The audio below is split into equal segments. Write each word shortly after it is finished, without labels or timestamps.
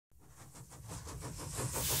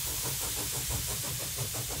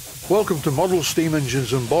Welcome to Model Steam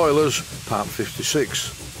Engines and Boilers, Part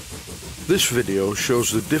 56. This video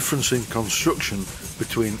shows the difference in construction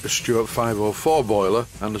between a Stuart 504 boiler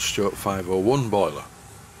and a Stuart 501 boiler.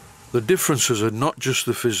 The differences are not just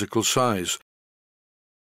the physical size.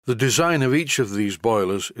 The design of each of these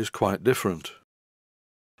boilers is quite different.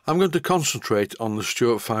 I'm going to concentrate on the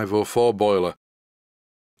Stuart 504 boiler.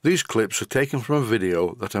 These clips are taken from a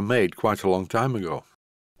video that I made quite a long time ago,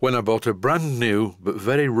 when I bought a brand new but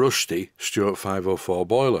very rusty Stuart 504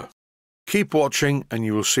 boiler. Keep watching and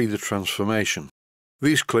you will see the transformation.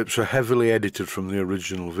 These clips are heavily edited from the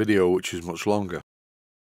original video, which is much longer.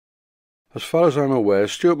 As far as I'm aware,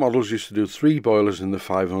 Stuart models used to do 3 boilers in the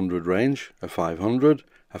 500 range, a 500,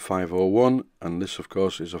 a 501, and this of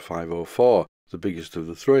course is a 504, the biggest of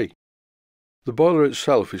the 3. The boiler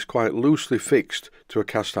itself is quite loosely fixed to a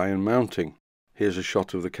cast iron mounting. Here's a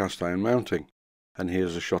shot of the cast iron mounting. And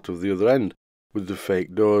here's a shot of the other end, with the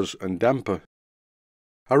fake doors and damper.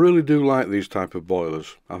 I really do like these type of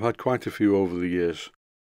boilers. I've had quite a few over the years.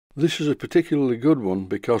 This is a particularly good one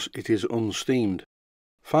because it is unsteamed.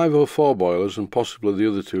 504 boilers, and possibly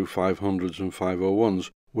the other two 500s and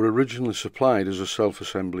 501s, were originally supplied as a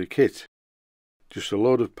self-assembly kit. Just a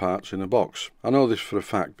load of parts in a box. I know this for a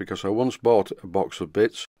fact because I once bought a box of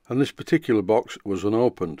bits, and this particular box was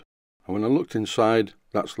unopened. And when I looked inside,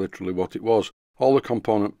 that's literally what it was. All the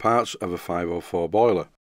component parts of a 504 boiler.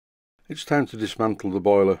 It's time to dismantle the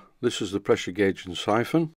boiler. This is the pressure gauge and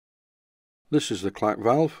siphon. This is the clack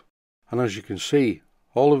valve. And as you can see,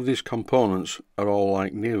 all of these components are all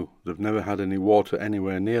like new. They've never had any water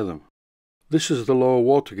anywhere near them. This is the lower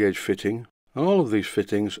water gauge fitting, and all of these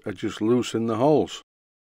fittings are just loose in the holes.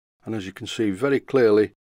 And as you can see very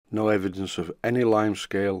clearly, no evidence of any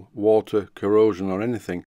limescale, water, corrosion or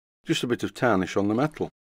anything, just a bit of tarnish on the metal.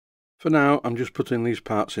 For now, I'm just putting these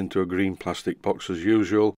parts into a green plastic box as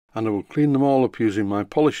usual, and I will clean them all up using my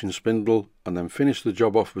polishing spindle and then finish the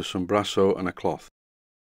job off with some Brasso and a cloth.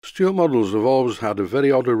 Stuart models have always had a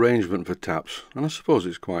very odd arrangement for taps, and I suppose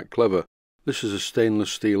it's quite clever. This is a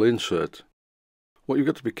stainless steel insert. What you've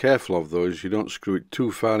got to be careful of though is you don't screw it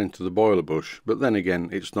too far into the boiler bush, but then again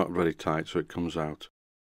it's not very tight so it comes out.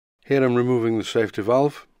 Here I'm removing the safety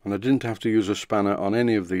valve, and I didn't have to use a spanner on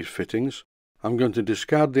any of these fittings. I'm going to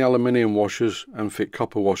discard the aluminium washers and fit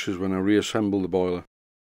copper washers when I reassemble the boiler.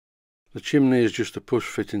 The chimney is just a push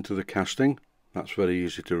fit into the casting. That's very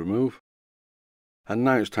easy to remove. And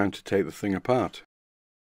now it's time to take the thing apart.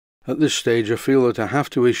 At this stage I feel that I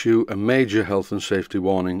have to issue a major health and safety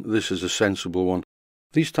warning. This is a sensible one.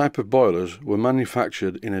 These type of boilers were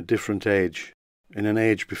manufactured in a different age, in an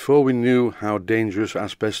age before we knew how dangerous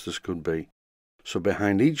asbestos could be. So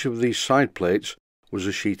behind each of these side plates was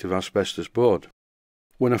a sheet of asbestos board.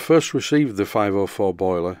 When I first received the 504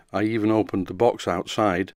 boiler, I even opened the box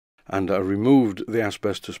outside and I removed the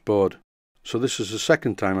asbestos board. So this is the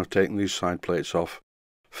second time I've taken these side plates off.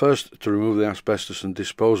 First to remove the asbestos and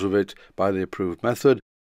dispose of it by the approved method,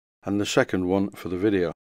 and the second one for the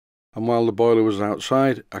video. And while the boiler was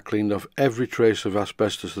outside, I cleaned off every trace of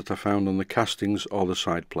asbestos that I found on the castings or the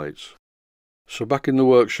side plates. So back in the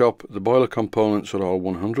workshop, the boiler components are all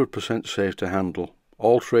 100% safe to handle.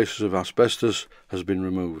 All traces of asbestos has been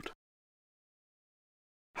removed.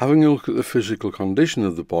 Having a look at the physical condition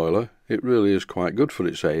of the boiler, it really is quite good for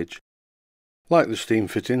its age. Like the steam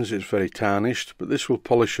fittings, it's very tarnished, but this will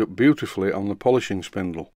polish up beautifully on the polishing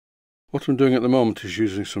spindle. What I'm doing at the moment is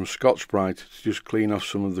using some Scotch-Brite to just clean off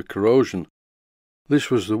some of the corrosion. This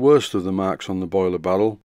was the worst of the marks on the boiler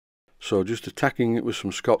barrel, so just attacking it with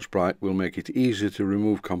some Scotch-Brite will make it easier to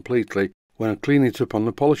remove completely when I clean it up on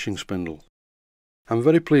the polishing spindle. I'm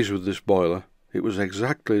very pleased with this boiler. It was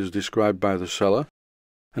exactly as described by the seller,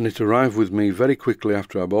 and it arrived with me very quickly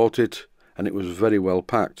after I bought it, and it was very well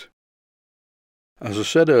packed. As I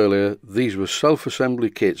said earlier, these were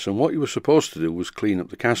self-assembly kits, and what you were supposed to do was clean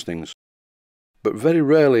up the castings. But very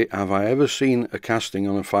rarely have I ever seen a casting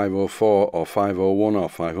on a 504 or 501 or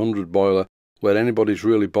 500 boiler where anybody's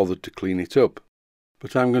really bothered to clean it up.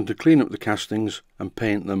 But I'm going to clean up the castings and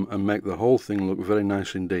paint them and make the whole thing look very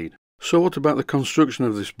nice indeed. So what about the construction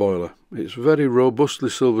of this boiler? It's very robustly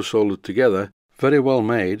silver soldered together, very well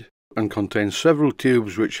made, and contains several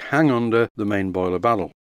tubes which hang under the main boiler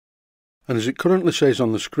barrel. And as it currently says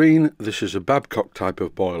on the screen, this is a Babcock type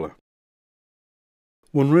of boiler.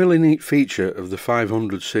 One really neat feature of the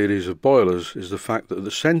 500 series of boilers is the fact that the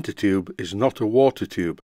centre tube is not a water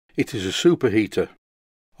tube, it is a superheater.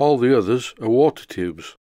 All the others are water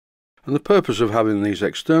tubes. And the purpose of having these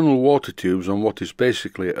external water tubes on what is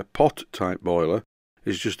basically a pot type boiler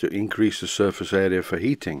is just to increase the surface area for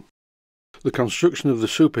heating. The construction of the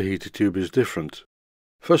superheater tube is different.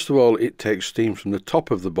 First of all, it takes steam from the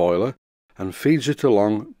top of the boiler and feeds it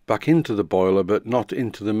along back into the boiler, but not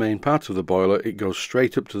into the main part of the boiler. It goes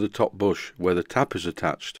straight up to the top bush where the tap is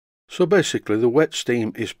attached. So basically the wet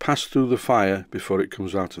steam is passed through the fire before it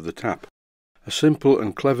comes out of the tap. A simple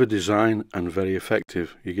and clever design and very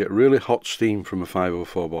effective. You get really hot steam from a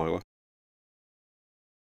 504 boiler.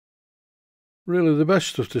 Really, the best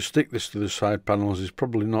stuff to stick this to the side panels is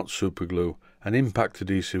probably not super glue. An impact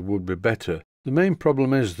adhesive would be better. The main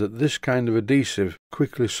problem is that this kind of adhesive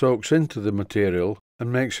quickly soaks into the material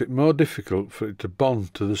and makes it more difficult for it to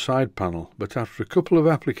bond to the side panel, but after a couple of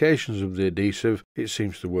applications of the adhesive it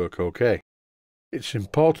seems to work okay. It's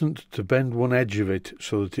important to bend one edge of it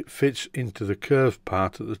so that it fits into the curved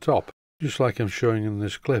part at the top, just like I'm showing in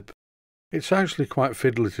this clip. It's actually quite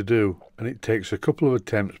fiddly to do, and it takes a couple of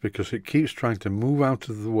attempts because it keeps trying to move out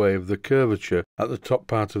of the way of the curvature at the top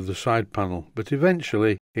part of the side panel, but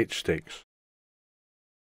eventually it sticks.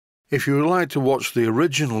 If you would like to watch the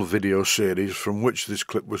original video series from which this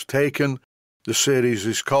clip was taken, the series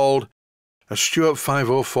is called A Stuart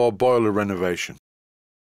 504 Boiler Renovation.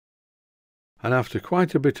 And after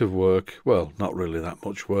quite a bit of work, well, not really that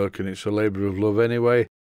much work, and it's a labour of love anyway,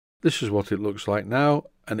 this is what it looks like now,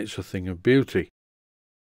 and it's a thing of beauty.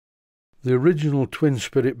 The original twin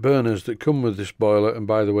spirit burners that come with this boiler, and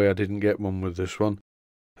by the way I didn't get one with this one,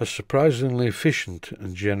 are surprisingly efficient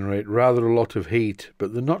and generate rather a lot of heat,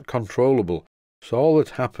 but they're not controllable, so all that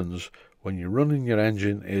happens when you're running your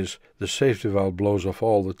engine is the safety valve blows off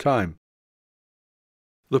all the time.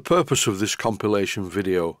 The purpose of this compilation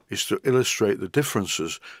video is to illustrate the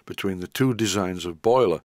differences between the two designs of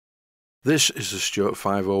boiler. This is the Stuart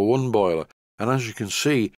 501 boiler, and as you can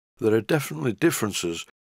see there are definitely differences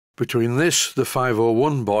between this, the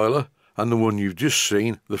 501 boiler, and the one you've just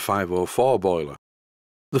seen, the 504 boiler.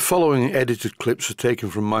 The following edited clips are taken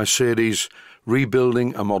from my series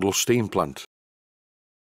Rebuilding a Model Steam Plant.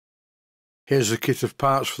 Here's a kit of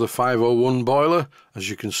parts for the 501 boiler. As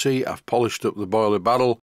you can see, I've polished up the boiler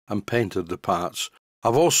barrel and painted the parts.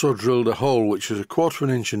 I've also drilled a hole which is 1/4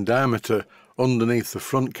 inch in diameter underneath the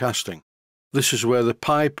front casting. This is where the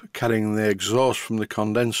pipe carrying the exhaust from the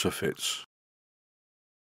condenser fits.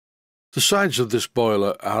 The sides of this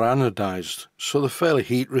boiler are anodized, so they're fairly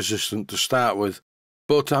heat resistant to start with,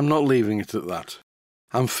 but I'm not leaving it at that.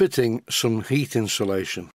 I'm fitting some heat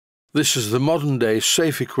insulation. This is the modern day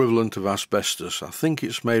safe equivalent of asbestos. I think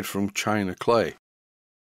it's made from China clay.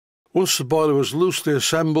 Once the boiler was loosely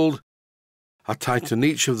assembled, I tightened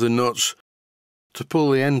each of the nuts to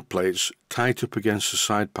pull the end plates tight up against the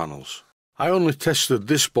side panels. I only tested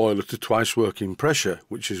this boiler to twice working pressure,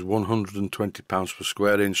 which is 120 pounds per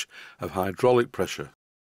square inch of hydraulic pressure.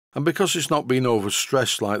 And because it's not been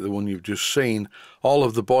overstressed like the one you've just seen, all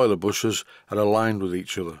of the boiler bushes are aligned with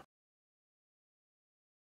each other.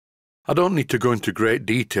 I don't need to go into great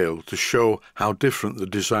detail to show how different the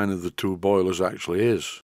design of the two boilers actually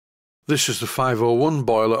is. This is the 501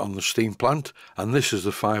 boiler on the steam plant, and this is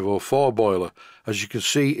the 504 boiler. As you can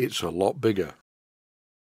see, it's a lot bigger.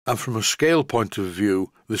 And from a scale point of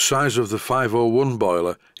view, the size of the 501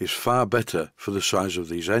 boiler is far better for the size of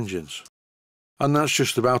these engines. And that's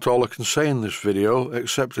just about all I can say in this video,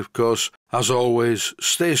 except of course, as always,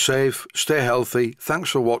 stay safe, stay healthy, thanks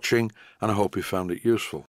for watching, and I hope you found it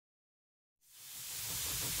useful.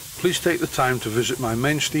 Please take the time to visit my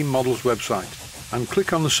main Steam Models website and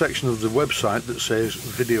click on the section of the website that says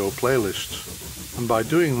Video Playlists. And by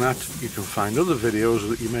doing that, you can find other videos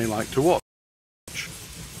that you may like to watch.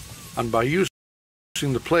 And by using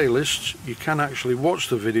the playlists, you can actually watch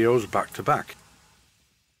the videos back to back.